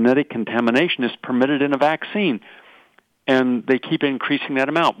much genetic contamination is permitted in a vaccine. And they keep increasing that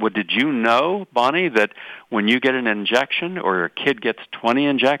amount. Well, did you know, Bonnie, that when you get an injection or a kid gets 20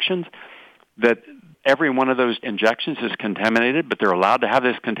 injections, that every one of those injections is contaminated, but they're allowed to have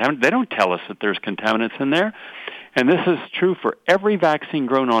this contaminant? They don't tell us that there's contaminants in there. And this is true for every vaccine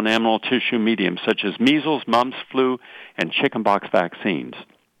grown on animal tissue medium, such as measles, mumps, flu, and chickenpox vaccines.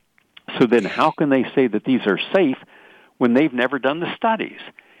 So then how can they say that these are safe when they've never done the studies?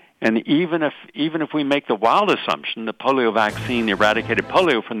 And even if we make the wild assumption the polio vaccine eradicated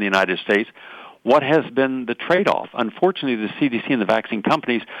polio from the United States, what has been the trade-off? Unfortunately, the CDC and the vaccine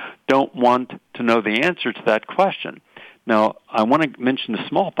companies don't want to know the answer to that question. Now, I want to mention the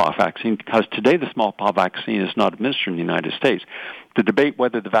smallpox vaccine because today the smallpox vaccine is not administered in the United States. The debate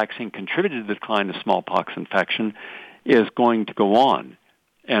whether the vaccine contributed to the decline of smallpox infection is going to go on.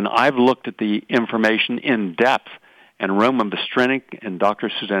 And I've looked at the information in depth, and Roman Bostrenik and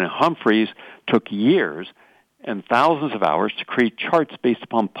Dr. Susanna Humphreys took years and thousands of hours to create charts based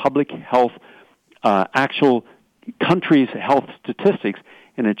upon public health, actual countries' health statistics,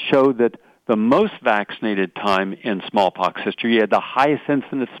 and it showed that the most vaccinated time in smallpox history had the highest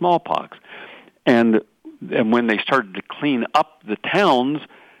incidence of smallpox. And when they started to clean up the towns,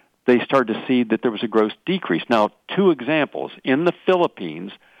 they started to see that there was a gross decrease. Now, two examples. In the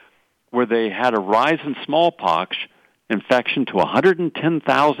Philippines, where they had a rise in smallpox infection to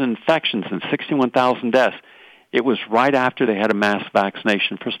 110,000 infections and 61,000 deaths, it was right after they had a mass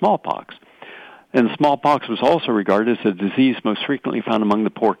vaccination for smallpox. And smallpox was also regarded as a disease most frequently found among the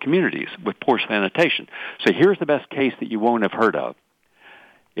poor communities with poor sanitation. So here's the best case that you won't have heard of.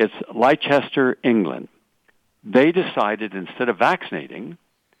 It's Leicester, England. They decided instead of vaccinating,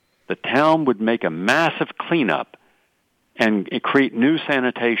 the town would make a massive cleanup and create new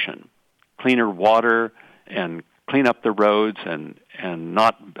sanitation, cleaner water, and clean up the roads and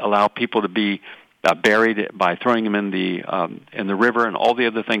not allow people to be buried by throwing them in the river and all the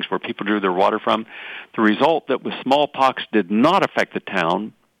other things where people drew their water from. The result that was smallpox did not affect the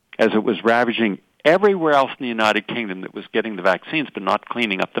town, as it was ravaging everywhere else in the United Kingdom that was getting the vaccines but not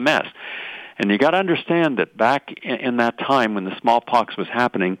cleaning up the mess. And you got to understand that back in that time when the smallpox was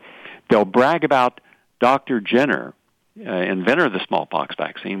happening, they'll brag about Dr. Jenner, inventor of the smallpox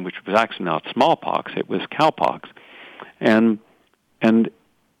vaccine, which was actually not smallpox, it was cowpox. And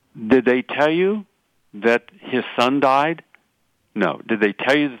did they tell you that his son died? No. Did they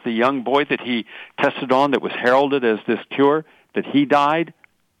tell you that the young boy that he tested on that was heralded as this cure, that he died?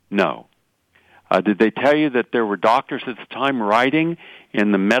 No. Did they tell you that there were doctors at the time writing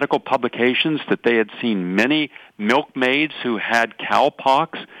in the medical publications that they had seen many milkmaids who had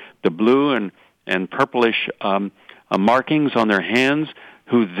cowpox, the blue and purplish markings on their hands,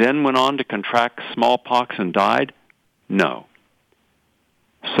 who then went on to contract smallpox and died? No.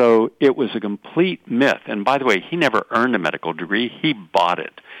 So it was a complete myth. And by the way, he never earned a medical degree. He bought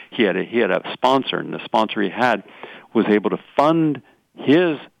it. He had a sponsor, and the sponsor he had was able to fund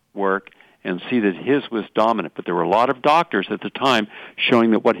his work and see that his was dominant. But there were a lot of doctors at the time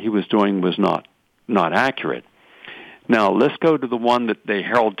showing that what he was doing was not accurate. Now, let's go to the one that they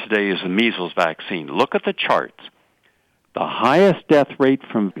herald today as the measles vaccine. Look at the charts. The highest death rate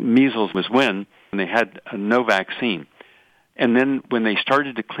from measles was when they had no vaccine. And then when they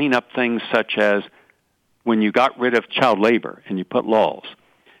started to clean up things such as when you got rid of child labor and you put laws,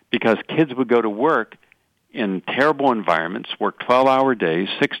 because kids would go to work in terrible environments, work 12-hour days,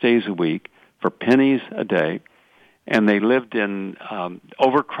 6 days a week for pennies a day, and they lived in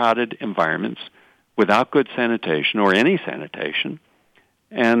overcrowded environments without good sanitation or any sanitation.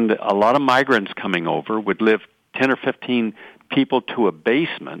 And a lot of migrants coming over would live 10 or 15 people to a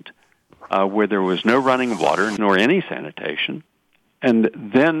basement where there was no running water nor any sanitation. And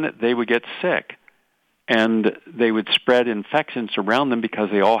then they would get sick, and they would spread infections around them because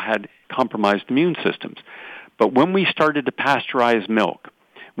they all had compromised immune systems. But when we started to pasteurize milk,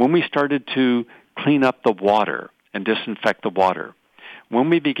 when we started to clean up the water and disinfect the water, when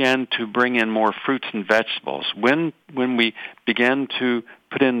we began to bring in more fruits and vegetables, when we began to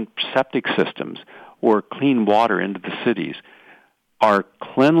put in septic systems or clean water into the cities, our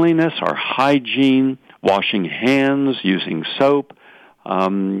cleanliness, our hygiene, washing hands, using soap,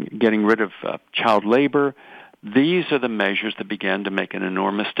 getting rid of child labor, these are the measures that began to make an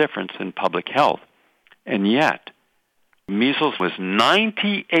enormous difference in public health. And yet, measles was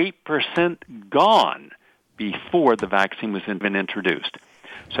 98% gone before the vaccine was even introduced.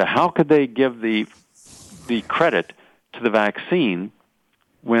 So how could they give the credit to the vaccine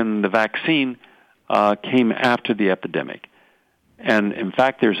when the vaccine came after the epidemic? And in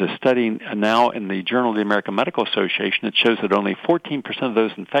fact, there's a study now in the Journal of the American Medical Association that shows that only 14% of those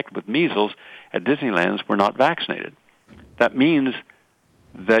infected with measles at Disneyland were not vaccinated. That means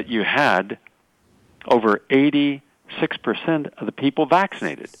that you had over 86% of the people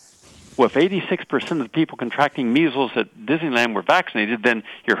vaccinated. Well, if 86% of the people contracting measles at Disneyland were vaccinated, then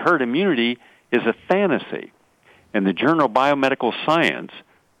your herd immunity is a fantasy. And the Journal of Biomedical Science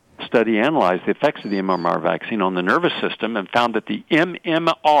study analyzed the effects of the MMR vaccine on the nervous system and found that the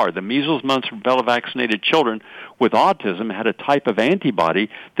MMR, the measles, mumps, rubella vaccinated children with autism, had a type of antibody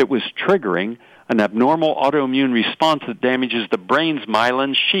that was triggering an abnormal autoimmune response that damages the brain's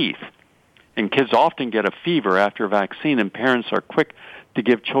myelin sheath. And kids often get a fever after a vaccine, and parents are quick to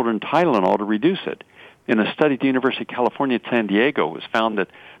give children Tylenol to reduce it. In a study at the University of California at San Diego, it was found that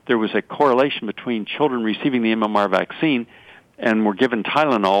there was a correlation between children receiving the MMR vaccine and were given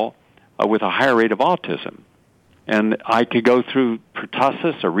Tylenol with a higher rate of autism. And I could go through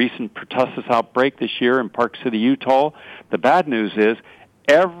pertussis, a recent pertussis outbreak this year in Park City, Utah. The bad news is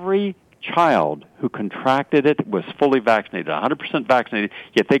every child who contracted it was fully vaccinated, 100% vaccinated,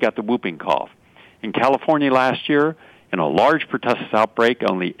 yet they got the whooping cough. In California last year, in a large pertussis outbreak,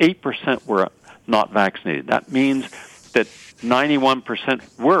 only 8% were not vaccinated. That means that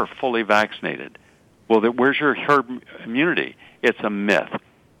 91% were fully vaccinated. Well, where's your herd immunity? It's a myth.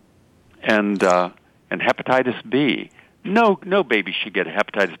 And hepatitis B. No baby should get a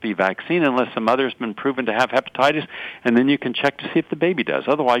hepatitis B vaccine unless the mother's been proven to have hepatitis, and then you can check to see if the baby does.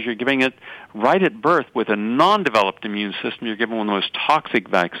 Otherwise, you're giving it right at birth with a non-developed immune system. You're giving one of the most toxic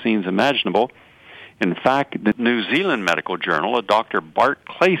vaccines imaginable. In fact, the New Zealand Medical Journal, a Dr. Bart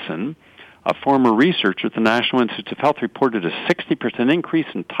Clayson, a former researcher at the National Institutes of Health, reported a 60% increase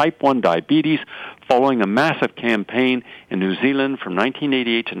in type 1 diabetes following a massive campaign in New Zealand from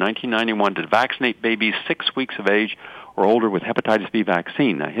 1988 to 1991 to vaccinate babies 6 weeks of age or older with hepatitis B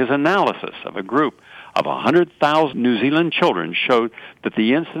vaccine. Now, his analysis of a group of 100,000 New Zealand children showed that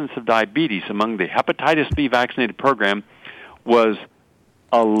the incidence of diabetes among the hepatitis B vaccinated program was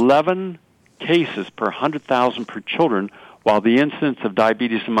 11 cases per 100,000 per children, while the incidence of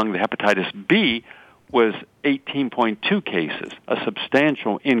diabetes among the hepatitis B was 18.2 cases, a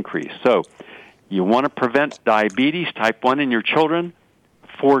substantial increase. So you want to prevent diabetes type 1 in your children,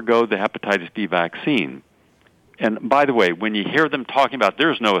 forego the hepatitis B vaccine. And by the way, when you hear them talking about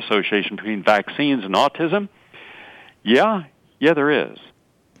there's no association between vaccines and autism, yeah, there is.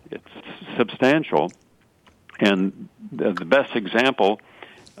 It's substantial. And the best example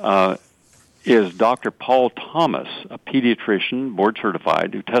is Dr. Paul Thomas, a pediatrician, board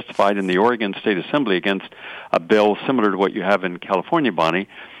certified, who testified in the Oregon State Assembly against a bill similar to what you have in California, Bonnie.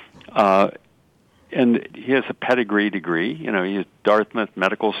 And he has a pedigree degree. You know, he's Dartmouth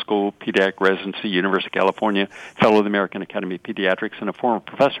Medical School, pediatric residency, University of California, fellow of the American Academy of Pediatrics, and a former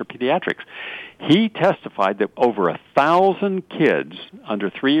professor of pediatrics. He testified that over 1,000 kids under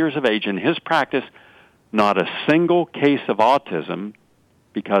 3 years of age in his practice, not a single case of autism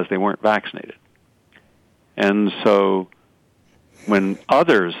because they weren't vaccinated. And so when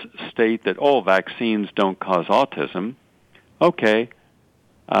others state that, vaccines don't cause autism, okay,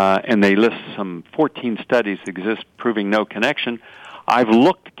 and they list some 14 studies that exist proving no connection, I've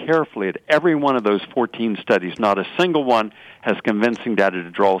looked carefully at every one of those 14 studies. Not a single one has convincing data to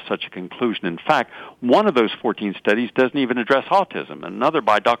draw such a conclusion. In fact, one of those 14 studies doesn't even address autism. Another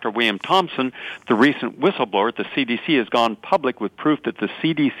by Dr. William Thompson, the recent whistleblower at the CDC, has gone public with proof that the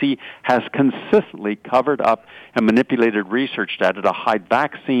CDC has consistently covered up and manipulated research data to hide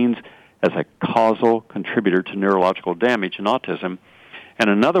vaccines as a causal contributor to neurological damage in autism. And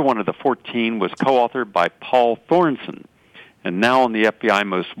another one of the 14 was co-authored by Paul Thornton, and now on the FBI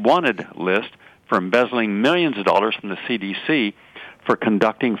most wanted list for embezzling millions of dollars from the CDC for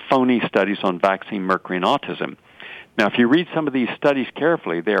conducting phony studies on vaccine, mercury, and autism. Now, if you read some of these studies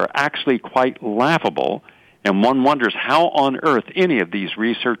carefully, they are actually quite laughable, and one wonders how on earth any of these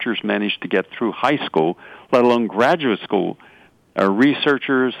researchers managed to get through high school, let alone graduate school.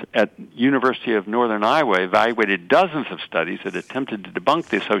 Researchers at University of Northern Iowa evaluated dozens of studies that attempted to debunk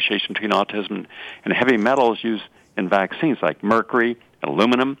the association between autism and heavy metals used in vaccines like mercury and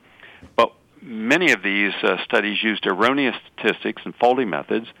aluminum. But many of these studies used erroneous statistics and faulty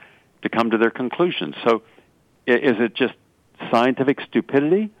methods to come to their conclusions. So is it just scientific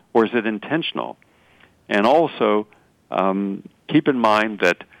stupidity or is it intentional? And also keep in mind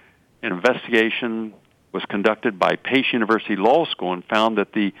that an investigation was conducted by Pace University Law School and found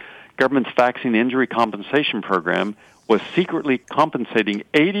that the government's vaccine injury compensation program was secretly compensating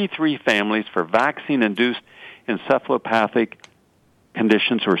 83 families for vaccine-induced encephalopathic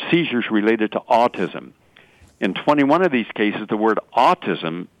conditions or seizures related to autism. In 21 of these cases, the word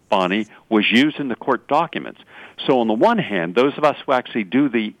autism, Bonnie, was used in the court documents. So on the one hand, those of us who actually do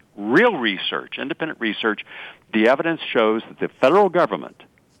the real research, independent research, the evidence shows that the federal government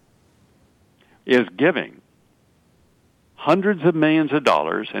is giving hundreds of millions of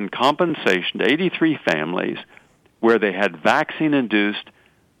dollars in compensation to 83 families where they had vaccine-induced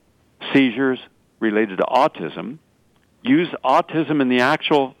seizures related to autism, use autism in the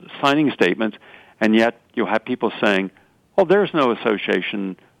actual signing statements, and yet you'll have people saying, there's no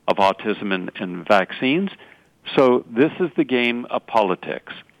association of autism and vaccines. So this is the game of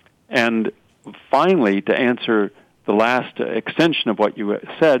politics. And finally, to answer the last extension of what you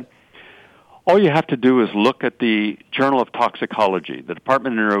said, all you have to do is look at the Journal of Toxicology, the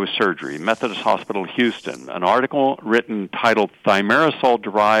Department of Neurosurgery, Methodist Hospital, Houston, an article written titled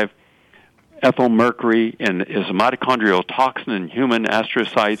Thimerosal-Derived Ethylmercury is a mitochondrial toxin in human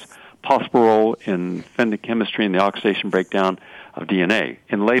astrocytes, possible role in chemistry and the oxidation breakdown of DNA.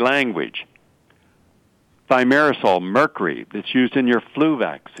 In lay language, thimerosal, mercury, that's used in your flu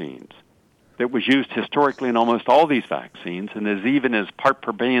vaccines, that was used historically in almost all these vaccines, and is even as part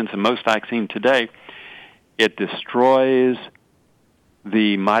per billion in most vaccines today, it destroys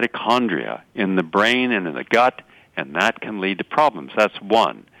the mitochondria in the brain and in the gut, and that can lead to problems. That's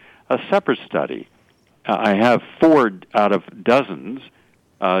one. A separate study, I have 4 out of dozens,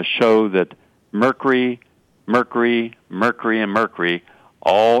 show that mercury, and mercury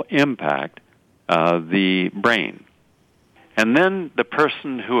all impact the brain. And then the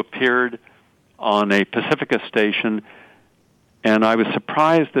person who appeared on a Pacifica station, and I was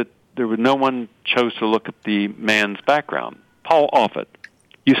surprised that there was no one chose to look at the man's background. Paul Offit.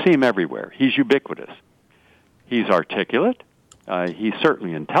 You see him everywhere. He's ubiquitous. He's articulate. He's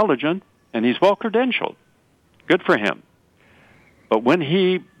certainly intelligent, and he's well-credentialed. Good for him. But when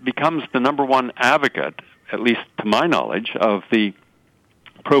he becomes the number one advocate, at least to my knowledge, of the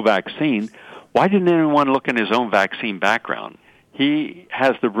pro-vaccine, why didn't anyone look in his own vaccine background? He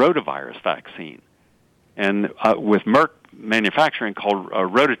has the rotavirus vaccine, and with Merck manufacturing called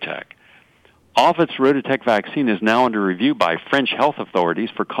Rototech. Offit's Rototech vaccine is now under review by French health authorities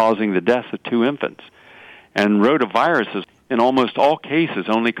for causing the deaths of 2 infants. And rotaviruses, in almost all cases,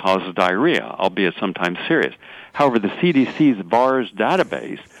 only causes diarrhea, albeit sometimes serious. However, the CDC's VAERS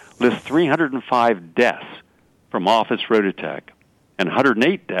database lists 305 deaths from Offit's Rototech and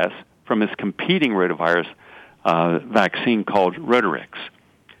 108 deaths from its competing rotavirus vaccine called Rotarix.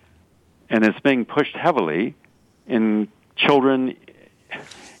 And it's being pushed heavily in children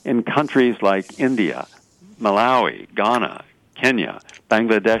in countries like India, Malawi, Ghana, Kenya,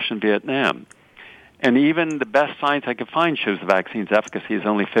 Bangladesh, and Vietnam. And even the best science I could find shows the vaccine's efficacy is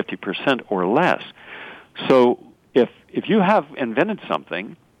only 50% or less. So if you have invented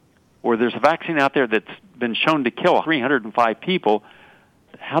something, or there's a vaccine out there that's been shown to kill 305 people,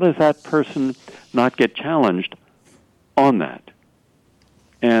 how does that person not get challenged on that?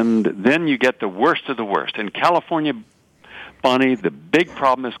 And then you get the worst of the worst. In California, Bonnie, the big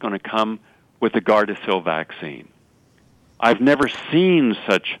problem is going to come with the Gardasil vaccine. I've never seen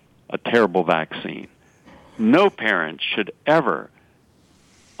such a terrible vaccine. No parent should ever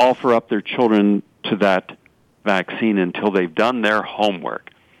offer up their children to that vaccine until they've done their homework.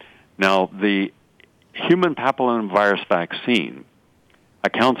 Now, the human papillomavirus vaccine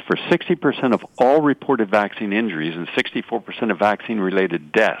accounts for 60% of all reported vaccine injuries and 64% of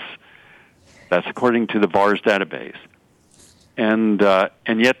vaccine-related deaths. That's according to the VAERS database. And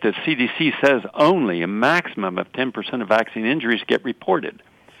yet the CDC says only a maximum of 10% of vaccine injuries get reported.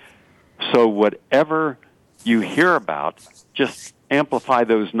 So whatever you hear about, just amplify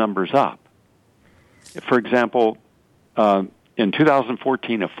those numbers up. For example, in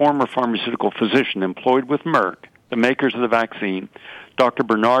 2014, a former pharmaceutical physician employed with Merck, the makers of the vaccine, Dr.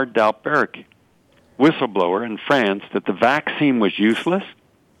 Bernard Dalberic, whistleblower in France, that the vaccine was useless,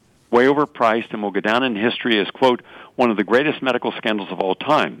 way overpriced, and will go down in history as, quote, one of the greatest medical scandals of all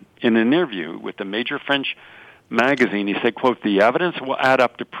time. In an interview with the major French magazine, he said, quote, the evidence will add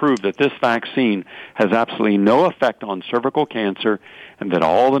up to prove that this vaccine has absolutely no effect on cervical cancer and that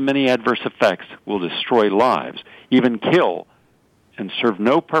all the many adverse effects will destroy lives, even kill, and serve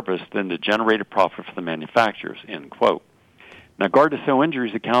no purpose than to generate a profit for the manufacturers, end quote. Now, Gardasil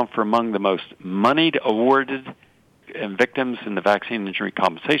injuries account for among the most moneyed awarded victims in the Vaccine Injury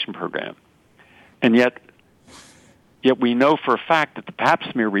Compensation Program. And yet we know for a fact that the pap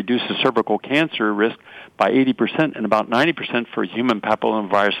smear reduces cervical cancer risk by 80%, and about 90% for human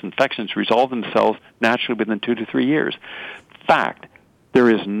papillomavirus infections resolve themselves naturally within 2 to 3 years. Fact, there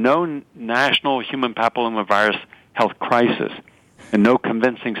is no national human papillomavirus health crisis and no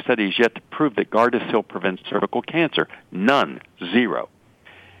convincing studies yet to prove that Gardasil prevents cervical cancer. None. Zero.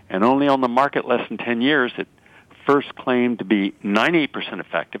 And only on the market less than 10 years, it first claimed to be 98%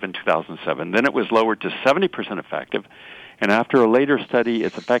 effective in 2007. Then it was lowered to 70% effective. And after a later study,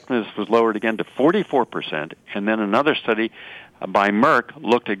 its effectiveness was lowered again to 44%. And then another study by Merck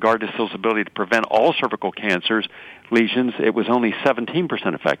looked at Gardasil's ability to prevent all cervical cancers lesions. It was only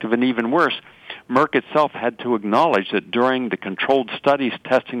 17% effective. And even worse, Merck itself had to acknowledge that during the controlled studies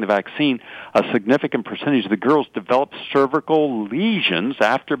testing the vaccine, a significant percentage of the girls developed cervical lesions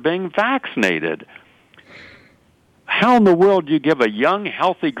after being vaccinated. How in the world do you give a young,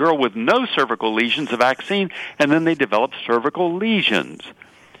 healthy girl with no cervical lesions a vaccine, and then they develop cervical lesions?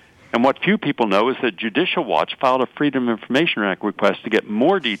 And what few people know is that Judicial Watch filed a Freedom of Information Act request to get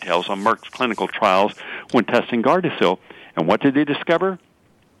more details on Merck's clinical trials when testing Gardasil. And what did they discover?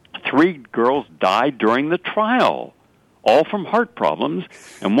 3 girls died during the trial. all from heart problems,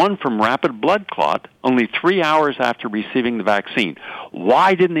 and one from rapid blood clot only 3 hours after receiving the vaccine.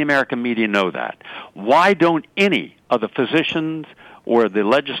 Why didn't the American media know that? Why don't any of the physicians or the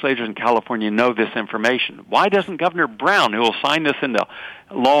legislators in California know this information? Why doesn't Governor Brown, who will sign this into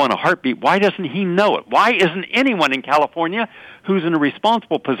law in a heartbeat, why doesn't he know it? Why isn't anyone in California who's in a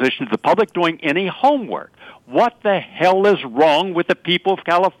responsible position to the public doing any homework? What the hell is wrong with the people of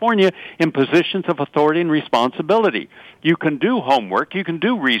California in positions of authority and responsibility? You can do homework. You can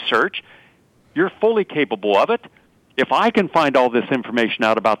do research. You're fully capable of it. If I can find all this information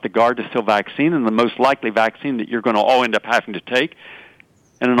out about the Gardasil vaccine and the most likely vaccine that you're going to all end up having to take,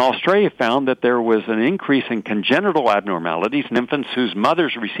 and in Australia found that there was an increase in congenital abnormalities in infants whose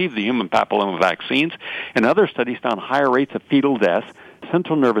mothers received the human papilloma vaccines, and other studies found higher rates of fetal death,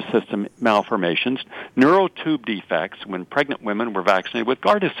 central nervous system malformations, neurotube defects when pregnant women were vaccinated with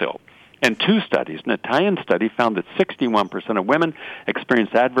Gardasil. And two studies, an Italian study found that 61% of women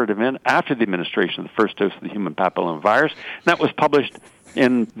experienced adverse event after the administration of the first dose of the human papillomavirus. And that was published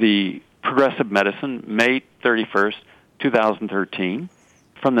in the Progressive Medicine, May 31st, 2013,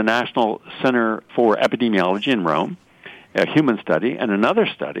 from the National Center for Epidemiology in Rome, a human study, and another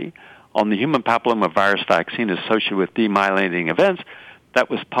study on the human papillomavirus vaccine associated with demyelinating events that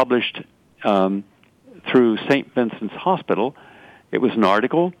was published through St. Vincent's Hospital. It was an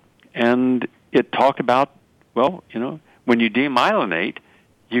article, and it talked about, well, you know, when you demyelinate,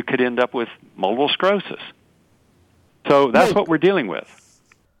 you could end up with multiple sclerosis. So that's what we're dealing with.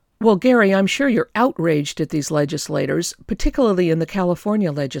 Well, Gary, I'm sure you're outraged at these legislators, particularly in the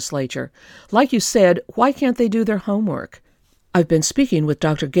California legislature. Like you said, why can't they do their homework? I've been speaking with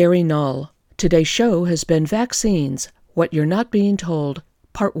Dr. Gary Null. Today's show has been Vaccines, What You're Not Being Told,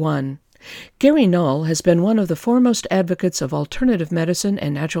 Part 1. Gary Null has been one of the foremost advocates of alternative medicine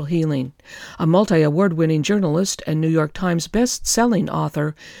and natural healing. A multi-award-winning journalist and New York Times best-selling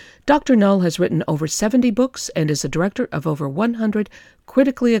author, Dr. Null has written over 70 books and is the director of over 100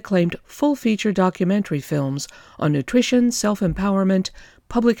 critically acclaimed full-feature documentary films on nutrition, self-empowerment,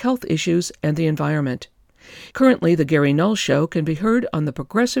 public health issues, and the environment. Currently, The Gary Null Show can be heard on the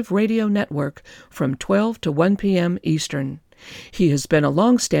Progressive Radio Network from 12 to 1 p.m. Eastern. He has been a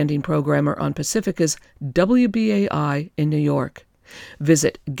long-standing programmer on Pacifica's WBAI in New York.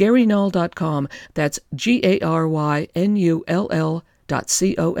 Visit GaryNull.com, that's GaryNull.com,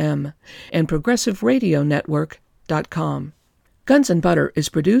 and ProgressiveRadioNetwork.com. Guns and Butter is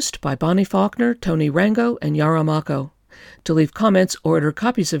produced by Bonnie Faulkner, Tony Rango, and Yara Mako. To leave comments or order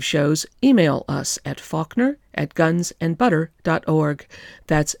copies of shows, email us at faulkner@gunsandbutter.org.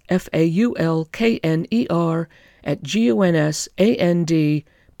 That's FAULKNER@GUNSANDBUTTER.org.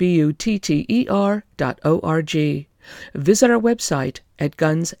 Visit our website at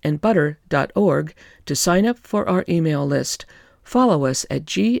gunsandbutter.org to sign up for our email list. Follow us at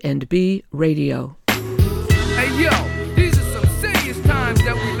G&B Radio. Hey yo, these are some serious times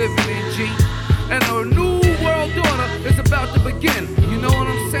that we living in, G. And a new world order is about to begin. You know what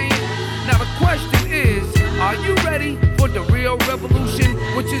I'm saying? Now the question is, are you ready for the real revolution,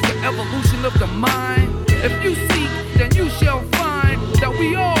 which is the evolution of the mind? If you seek, then you shall find that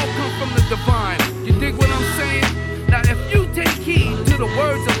we all come from the divine. You dig what I'm saying? Now if you take heed to the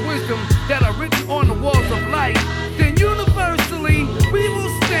words of wisdom that are written on the walls of life, then universally we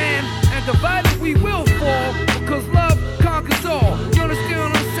will stand, and divided we will fall, because love conquers all. You understand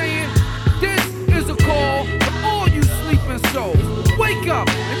what I'm saying? This is a call for all you sleeping souls. Wake up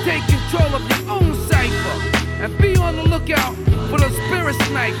and take control of your own cipher, and be on the lookout for the spirit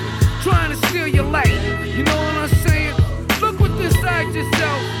snipers.